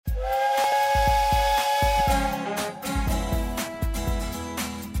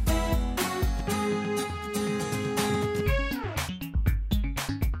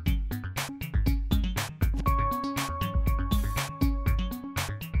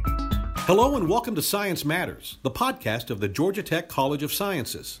Hello and welcome to Science Matters, the podcast of the Georgia Tech College of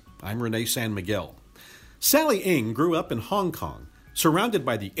Sciences. I'm Renee San Miguel. Sally Ng grew up in Hong Kong, surrounded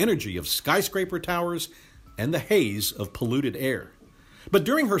by the energy of skyscraper towers and the haze of polluted air. But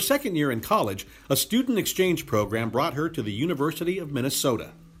during her second year in college, a student exchange program brought her to the University of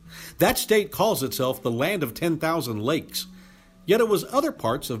Minnesota. That state calls itself the land of 10,000 lakes. Yet it was other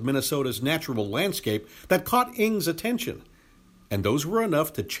parts of Minnesota's natural landscape that caught Ng's attention, and those were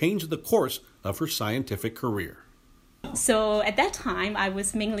enough to change the course of her scientific career. So at that time, I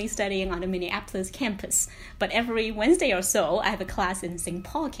was mainly studying on the Minneapolis campus. But every Wednesday or so, I have a class in St.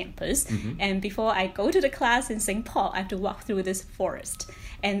 Paul campus. And before I go to the class in St. Paul, I have to walk through this forest.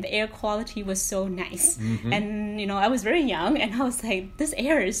 And the air quality was so nice. And, I was very young, and I was like, this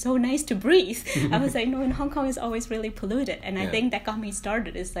air is so nice to breathe. I was like, no, in Hong Kong, it's always really polluted. And I think that got me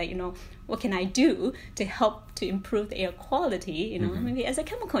started. It's like, what can I do to help to improve the air quality, maybe as a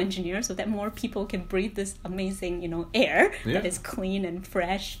chemical engineer, so that more people can breathe this amazing, air that is clean and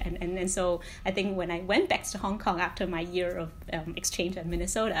fresh. And so I think when I went back to Hong Kong after my year of exchange at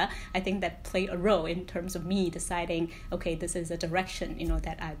Minnesota, I think that played a role in terms of me deciding, okay, this is a direction,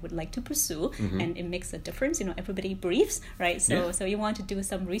 that I would like to pursue, and it makes a difference. Everybody breathes, right? So you want to do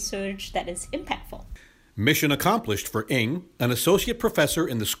some research that is impactful. Mission accomplished for Ng, an associate professor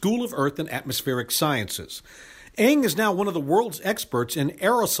in the School of Earth and Atmospheric Sciences. Ng is now one of the world's experts in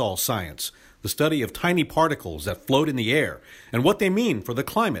aerosol science, the study of tiny particles that float in the air and what they mean for the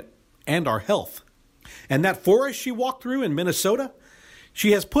climate and our health. And that forest she walked through in Minnesota?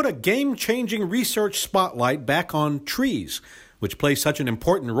 She has put a game-changing research spotlight back on trees, which play such an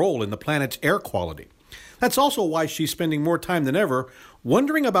important role in the planet's air quality. That's also why she's spending more time than ever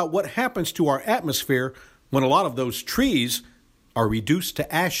wondering about what happens to our atmosphere when a lot of those trees are reduced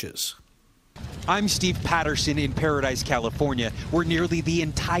to ashes. I'm Steve Patterson in Paradise, California, where nearly the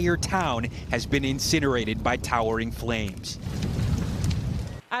entire town has been incinerated by towering flames.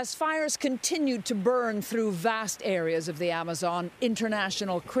 As fires continued to burn through vast areas of the Amazon,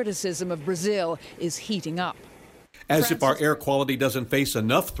 international criticism of Brazil is heating up. As if our air quality doesn't face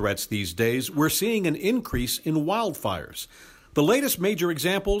enough threats these days, we're seeing an increase in wildfires. The latest major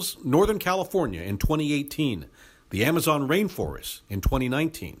examples, Northern California in 2018, the Amazon rainforest in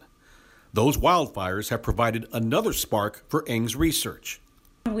 2019. Those wildfires have provided another spark for Ng's research.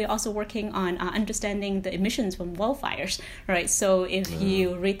 We're also working on understanding the emissions from wildfires, right? So if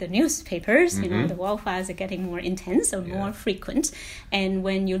you read the newspapers, the wildfires are getting more intense or more frequent. And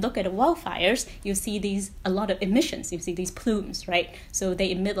when you look at the wildfires, you see a lot of emissions. You see these plumes, right? So they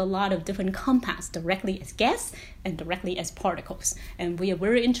emit a lot of different compounds directly as gas and directly as particles. And we are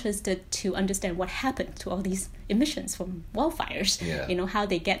very interested to understand what happened to all these emissions from wildfires, how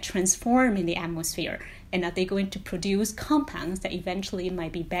they get transformed in the atmosphere. And are they going to produce compounds that eventually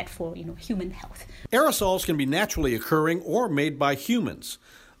might be bad for, human health? Aerosols can be naturally occurring or made by humans.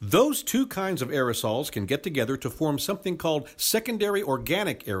 Those two kinds of aerosols can get together to form something called secondary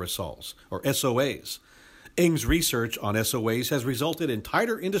organic aerosols, or SOAs. Ng's research on SOAs has resulted in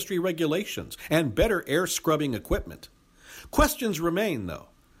tighter industry regulations and better air scrubbing equipment. Questions remain, though.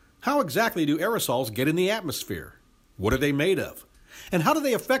 How exactly do aerosols get in the atmosphere? What are they made of? And how do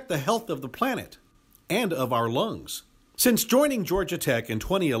they affect the health of the planet and of our lungs? Since joining Georgia Tech in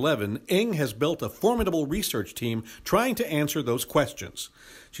 2011, Ng has built a formidable research team trying to answer those questions.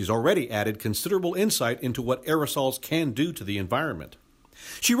 She's already added considerable insight into what aerosols can do to the environment.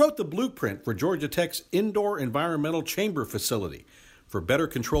 She wrote the blueprint for Georgia Tech's indoor environmental chamber facility for better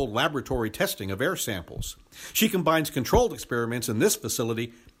controlled laboratory testing of air samples. She combines controlled experiments in this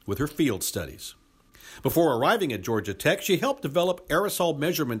facility with her field studies. Before arriving at Georgia Tech, she helped develop aerosol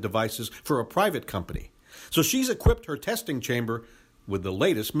measurement devices for a private company. So she's equipped her testing chamber with the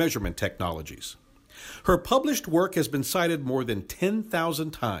latest measurement technologies. Her published work has been cited more than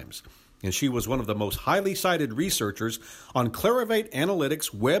 10,000 times, and she was one of the most highly cited researchers on Clarivate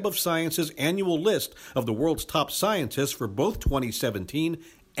Analytics Web of Science's annual list of the world's top scientists for both 2017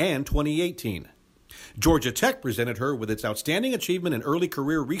 and 2018. Georgia Tech presented her with its Outstanding Achievement in Early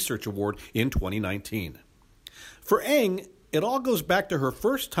Career Research Award in 2019. For Ng, it all goes back to her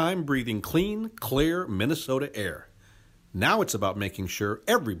first time breathing clean, clear Minnesota air. Now it's about making sure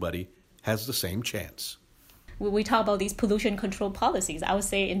everybody has the same chance. we talk about these pollution control policies. I would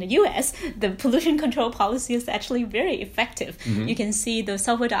say in the US, the pollution control policy is actually very effective. You can see the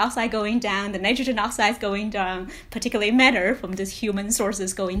sulfur dioxide going down, the nitrogen oxides going down, particularly matter from these human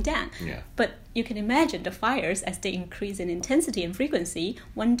sources going down. Yeah. But you can imagine the fires, as they increase in intensity and frequency,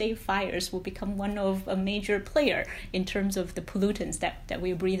 one day fires will become one of a major player in terms of the pollutants that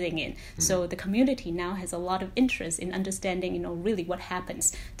we're breathing in. So the community now has a lot of interest in understanding, really what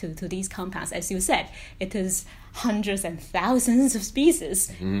happens to these compounds. As you said, it is hundreds and thousands of species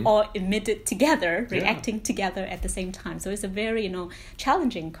all emitted together, reacting together at the same time. So it's a very,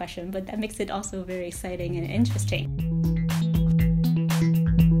 challenging question, but that makes it also very exciting and interesting.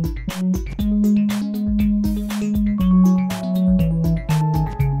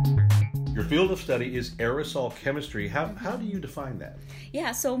 Field of study is aerosol chemistry. How do you define that?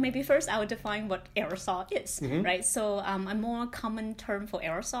 Yeah, so maybe first I would define what aerosol is, right? So a more common term for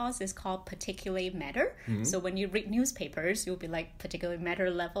aerosols is called particulate matter. So when you read newspapers, you'll be like, particulate matter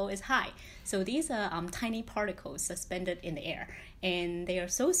level is high. So these are tiny particles suspended in the air, and they are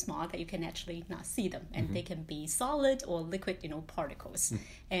so small that you can actually not see them, and they can be solid or liquid, particles.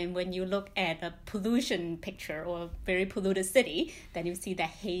 And when you look at a pollution picture or a very polluted city, then you see that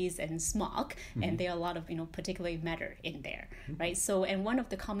haze and smog, and there are a lot of, particulate matter in there, right? So, and one of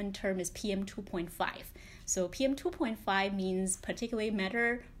the common term is PM 2.5. So PM 2.5 means particulate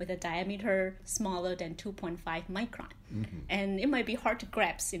matter with a diameter smaller than 2.5 micron. And it might be hard to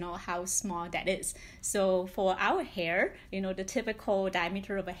grasp, how small that is. So for our hair, the typical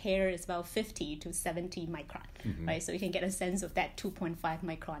diameter of a hair is about 50 to 70 micron, right? So you can get a sense of that 2.5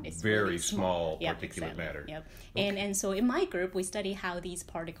 micron is very really small Yep, particulate exactly. matter. Yep. Okay. And so in my group, we study how these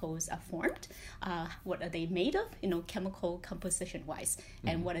particles are formed, what are they made of, chemical composition-wise,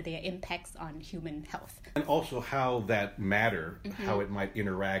 and what are their impacts on human health. And also how that matter, how it might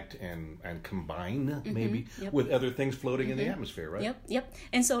interact and combine maybe with other things floating in the atmosphere, right? Yep.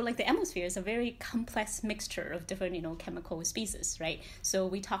 And so like the atmosphere is a very complex mixture of different, chemical species, right? So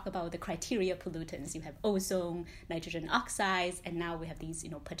we talk about the criteria pollutants. You have ozone, nitrogen oxides, and now we have these,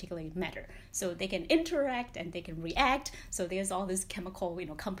 particulate matter. So they can interact and they can react. So there's all this chemical,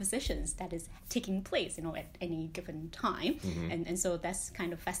 compositions that is taking place, at any given time. And so that's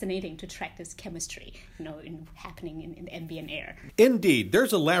kind of fascinating to track this chemistry, happening in the ambient air. Indeed,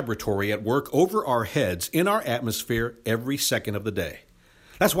 there's a laboratory at work over our heads in our atmosphere every second of the day.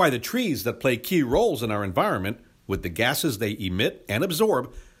 That's why the trees that play key roles in our environment, with the gases they emit and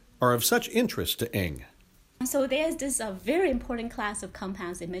absorb, are of such interest to Eng. So there's this very important class of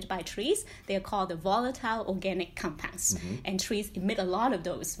compounds emitted by trees. They are called the volatile organic compounds. And trees emit a lot of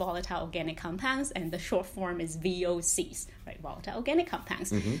those volatile organic compounds, and the short form is VOCs, right? Volatile organic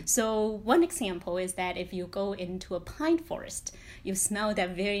compounds. So one example is that if you go into a pine forest, you smell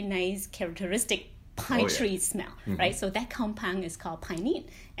that very nice characteristic pine tree smell, right? So that compound is called pinene,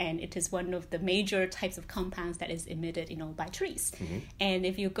 and it is one of the major types of compounds that is emitted, by trees. And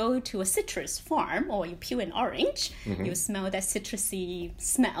if you go to a citrus farm or you peel an orange, you smell that citrusy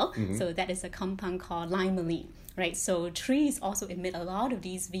smell. So that is a compound called limonene. Right, so trees also emit a lot of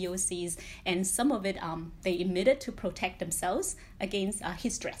these VOCs, and some of it they emit it to protect themselves against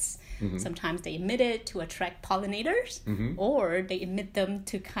heat stress. Sometimes they emit it to attract pollinators, or they emit them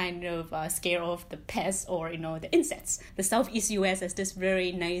to kind of scare off the pests or the insects. The Southeast US has this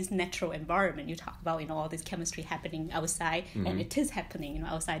very nice natural environment. You talk about all this chemistry happening outside, and it is happening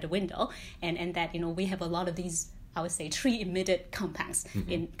outside the window, and that we have a lot of these, I would say, tree-emitted compounds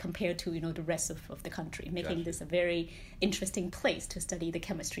in compared to the rest of the country, making this a very interesting place to study the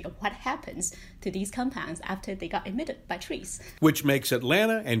chemistry of what happens to these compounds after they got emitted by trees. Which makes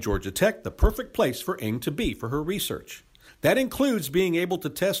Atlanta and Georgia Tech the perfect place for Eng to be for her research. That includes being able to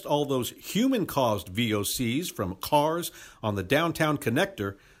test all those human-caused VOCs from cars on the downtown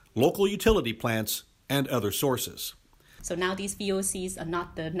connector, local utility plants, and other sources. So now these VOCs are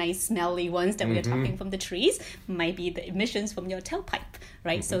not the nice smelly ones that we are talking from the trees, might be the emissions from your tailpipe,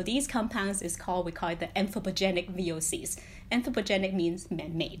 right? So these compounds we call it the anthropogenic VOCs. Anthropogenic means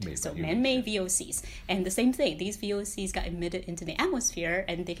man-made, so man-made VOCs. And the same thing, these VOCs got emitted into the atmosphere,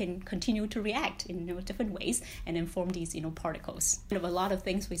 and they can continue to react in different ways and then form these particles. A lot of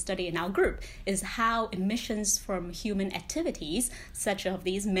things we study in our group is how emissions from human activities, such as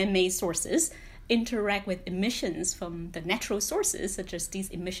these man-made sources, interact with emissions from the natural sources, such as these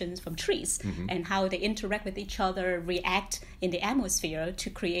emissions from trees, and how they interact with each other, react in the atmosphere to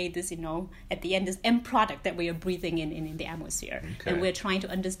create this, at the end, this end product that we are breathing in the atmosphere. Okay. And we're trying to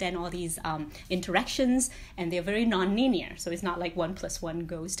understand all these interactions, and they're very non-linear. So it's not like 1 + 1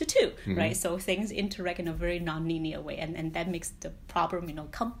 goes to 2, right? So things interact in a very non-linear way, and that makes the problem,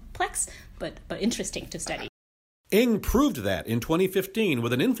 complex, but interesting to study. Ng proved that in 2015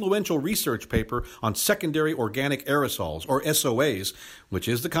 with an influential research paper on secondary organic aerosols, or SOAs, which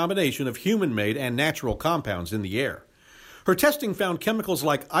is the combination of human-made and natural compounds in the air. Her testing found chemicals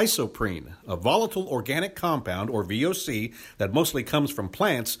like isoprene, a volatile organic compound, or VOC, that mostly comes from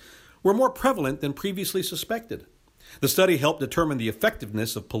plants, were more prevalent than previously suspected. The study helped determine the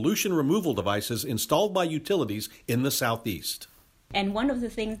effectiveness of pollution removal devices installed by utilities in the Southeast. And one of the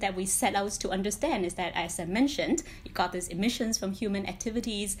things that we set out to understand is that, as I mentioned, you got these emissions from human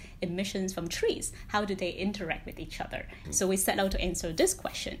activities, emissions from trees. How do they interact with each other? So we set out to answer this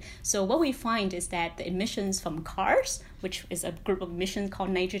question. So what we find is that the emissions from cars, which is a group of emissions called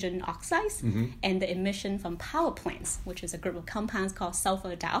nitrogen oxides, and the emission from power plants, which is a group of compounds called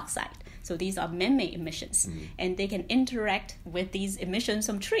sulfur dioxide. So these are man-made emissions, and they can interact with these emissions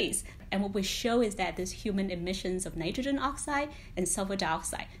from trees. And what we show is that these human emissions of nitrogen oxide and sulfur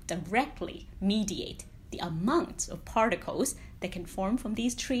dioxide directly mediate the amount of particles that can form from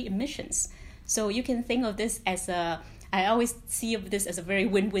these tree emissions. So you can think of this as I always see of this as a very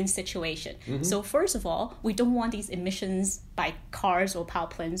win-win situation. So first of all, we don't want these emissions by cars or power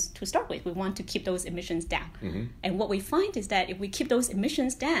plants to start with. We want to keep those emissions down. And what we find is that if we keep those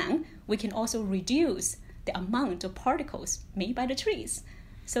emissions down, we can also reduce the amount of particles made by the trees.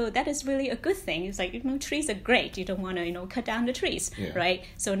 So that is really a good thing. It's like, trees are great. You don't want to, cut down the trees, right?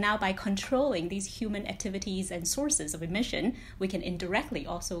 So now by controlling these human activities and sources of emission, we can indirectly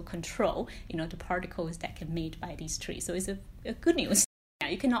also control, the particles that can be made by these trees. So it's a good news.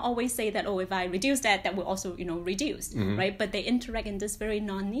 You cannot always say that, if I reduce that will also, reduce, right? But they interact in this very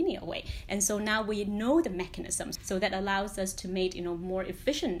non-linear way. And so now we know the mechanisms. So that allows us to make, more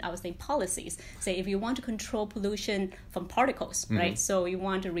efficient, I would say, policies. Say, if you want to control pollution from particles, right? So you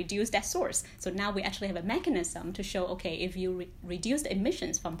want to reduce that source. So now we actually have a mechanism to show, okay, if you reduce the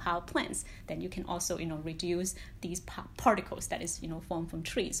emissions from power plants, then you can also, reduce these particles that is, formed from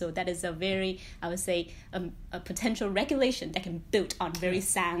trees. So that is a very, I would say, a potential regulation that can build on very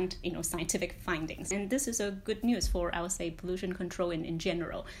sound, scientific findings. And this is a good news for, I would say, pollution control in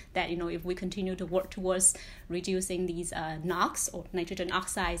general, that, if we continue to work towards reducing these NOx, or nitrogen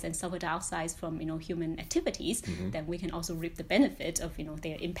oxides and sulfur dioxides from, human activities, then we can also reap the benefit of,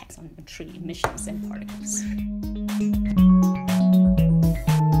 their impacts on tree emissions and particles.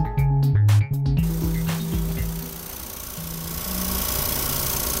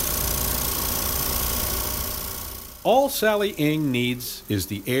 All Sally Ng needs is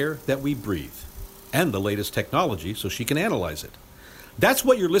the air that we breathe and the latest technology so she can analyze it. That's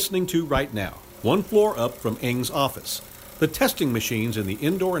what you're listening to right now, one floor up from Ng's office. The testing machines in the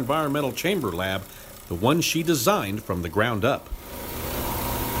Indoor Environmental Chamber Lab, the one she designed from the ground up.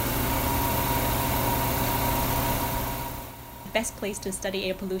 Best place to study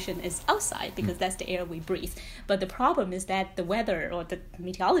air pollution is outside because that's the air we breathe. But the problem is that the weather or the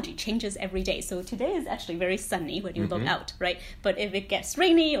meteorology changes every day. So today is actually very sunny when you look out, right? But if it gets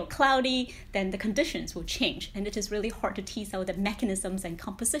rainy or cloudy, then the conditions will change. And it is really hard to tease out the mechanisms and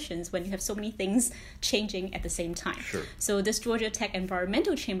compositions when you have so many things changing at the same time. Sure. So this Georgia Tech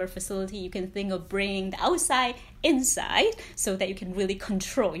Environmental Chamber facility, you can think of bringing the outside inside so that you can really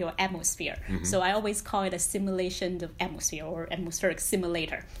control your atmosphere. So I always call it a simulation of atmosphere or atmospheric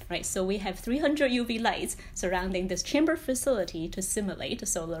simulator, right? So we have 300 UV lights surrounding this chamber facility to simulate the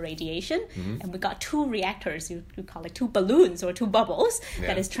solar radiation. And we got 2 reactors, you call it 2 balloons or 2 bubbles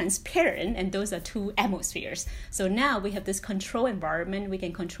that is transparent, and those are 2 atmospheres. So now we have this control environment. We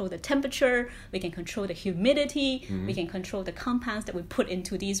can control the temperature, we can control the humidity, we can control the compounds that we put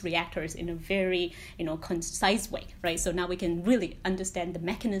into these reactors in a very, concise way, right? So now we can really understand the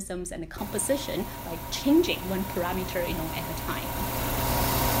mechanisms and the composition by changing one parameter, at a time.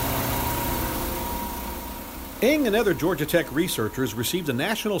 Ng and other Georgia Tech researchers received a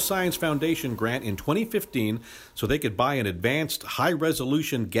National Science Foundation grant in 2015 so they could buy an advanced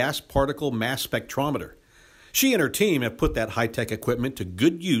high-resolution gas particle mass spectrometer. She and her team have put that high-tech equipment to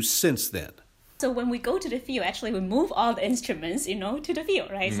good use since then. So when we go to the field, actually we move all the instruments, to the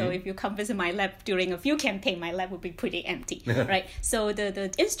field, right? So if you come visit my lab during a field campaign, my lab would be pretty empty, right? So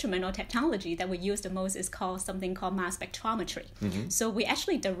the instrument or technology that we use the most is called something called mass spectrometry. So we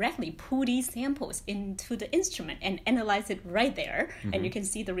actually directly pull these samples into the instrument and analyze it right there, and you can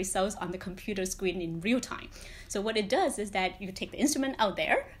see the results on the computer screen in real time. So what it does is that you take the instrument out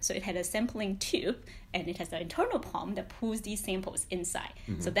there, so it had a sampling tube, and it has an internal pump that pulls these samples inside.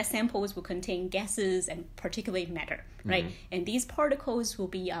 So that samples will contain gases and particulate matter, right? And these particles will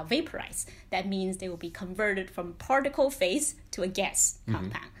be vaporized. That means they will be converted from particle phase to a gas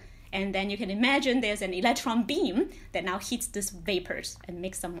compound. And then you can imagine there's an electron beam that now hits these vapors and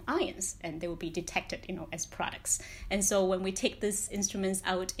makes some ions, and they will be detected, as products. And so when we take these instruments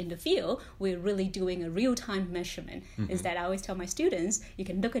out in the field, we're really doing a real-time measurement. Is that I always tell my students, you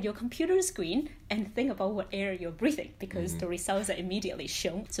can look at your computer screen and think about what air you're breathing, because the results are immediately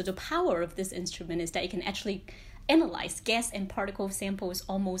shown. So the power of this instrument is that it can actually analyze gas and particle samples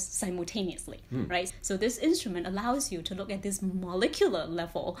almost simultaneously, right? So this instrument allows you to look at this molecular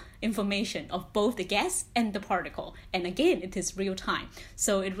level information of both the gas and the particle. And again, it is real time.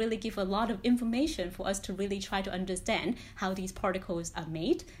 So it really gives a lot of information for us to really try to understand how these particles are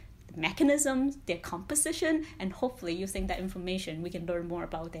made, the mechanisms, their composition, and hopefully using that information, we can learn more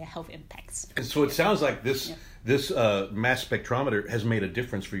about their health impacts. And so it sounds like this mass spectrometer has made a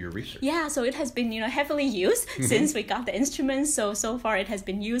difference for your research. Yeah, so it has been heavily used since we got the instruments. So far it has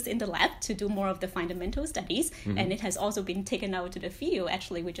been used in the lab to do more of the fundamental studies, and it has also been taken out to the field.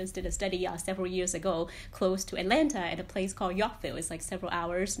 Actually, we just did a study several years ago close to Atlanta at a place called Yorkville. It's like several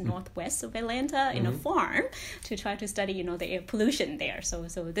hours northwest of Atlanta in a farm to try to study the air pollution there. So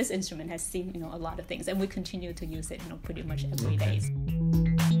this instrument has seen a lot of things, and we continue to use it pretty much every day.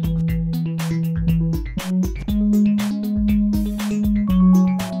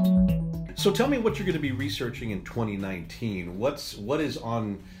 So tell me what you're going to be researching in 2019. What is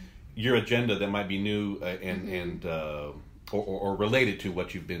on your agenda that might be new or related to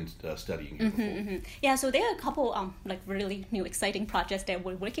what you've been studying here before? Yeah, so there are a couple really new exciting projects that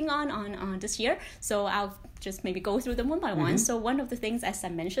we're working on this year. So I'll just maybe go through them one by one. So one of the things, as I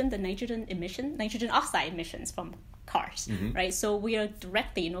mentioned, the nitrogen oxide emissions from cars, right? So we are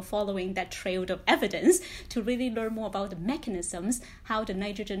directly, following that trail of evidence to really learn more about the mechanisms, how the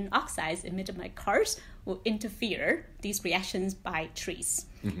nitrogen oxides emitted by cars will interfere these reactions by trees.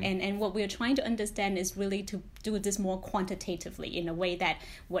 And what we're trying to understand is really to do this more quantitatively in a way that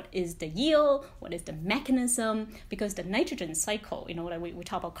what is the yield, what is the mechanism, because the nitrogen cycle, we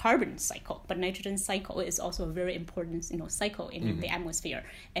talk about carbon cycle, but nitrogen cycle is also a very important cycle in the atmosphere,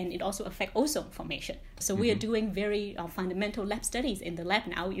 and it also affects ozone formation. So we are doing very fundamental lab studies in the lab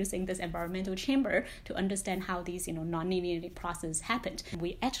now using this environmental chamber to understand how these non-linearity processes happened.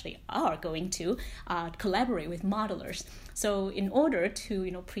 We actually are going to collaborate with modelers. So in order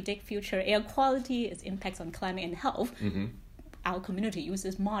to predict future air quality, its impacts on climate and health, our community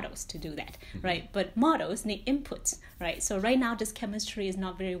uses models to do that, right? But models need inputs, right? So right now, this chemistry is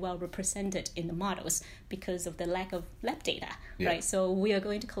not very well represented in the models because of the lack of lab data, right? So we are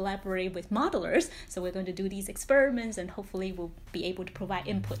going to collaborate with modelers. So we're going to do these experiments, and hopefully we'll be able to provide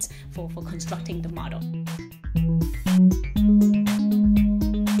inputs for constructing the model.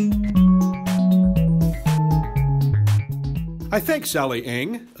 I thank Sally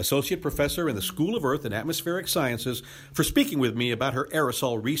Ng, Associate Professor in the School of Earth and Atmospheric Sciences, for speaking with me about her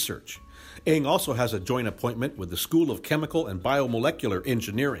aerosol research. Ng also has a joint appointment with the School of Chemical and Biomolecular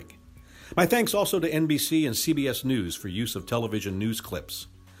Engineering. My thanks also to NBC and CBS News for use of television news clips.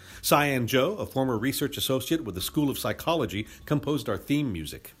 Cyan Zhou, a former research associate with the School of Psychology, composed our theme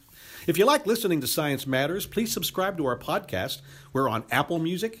music. If you like listening to Science Matters, please subscribe to our podcast. We're on Apple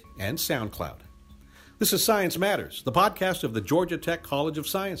Music and SoundCloud. This is Science Matters, the podcast of the Georgia Tech College of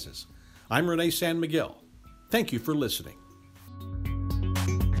Sciences. I'm Renee San Miguel. Thank you for listening.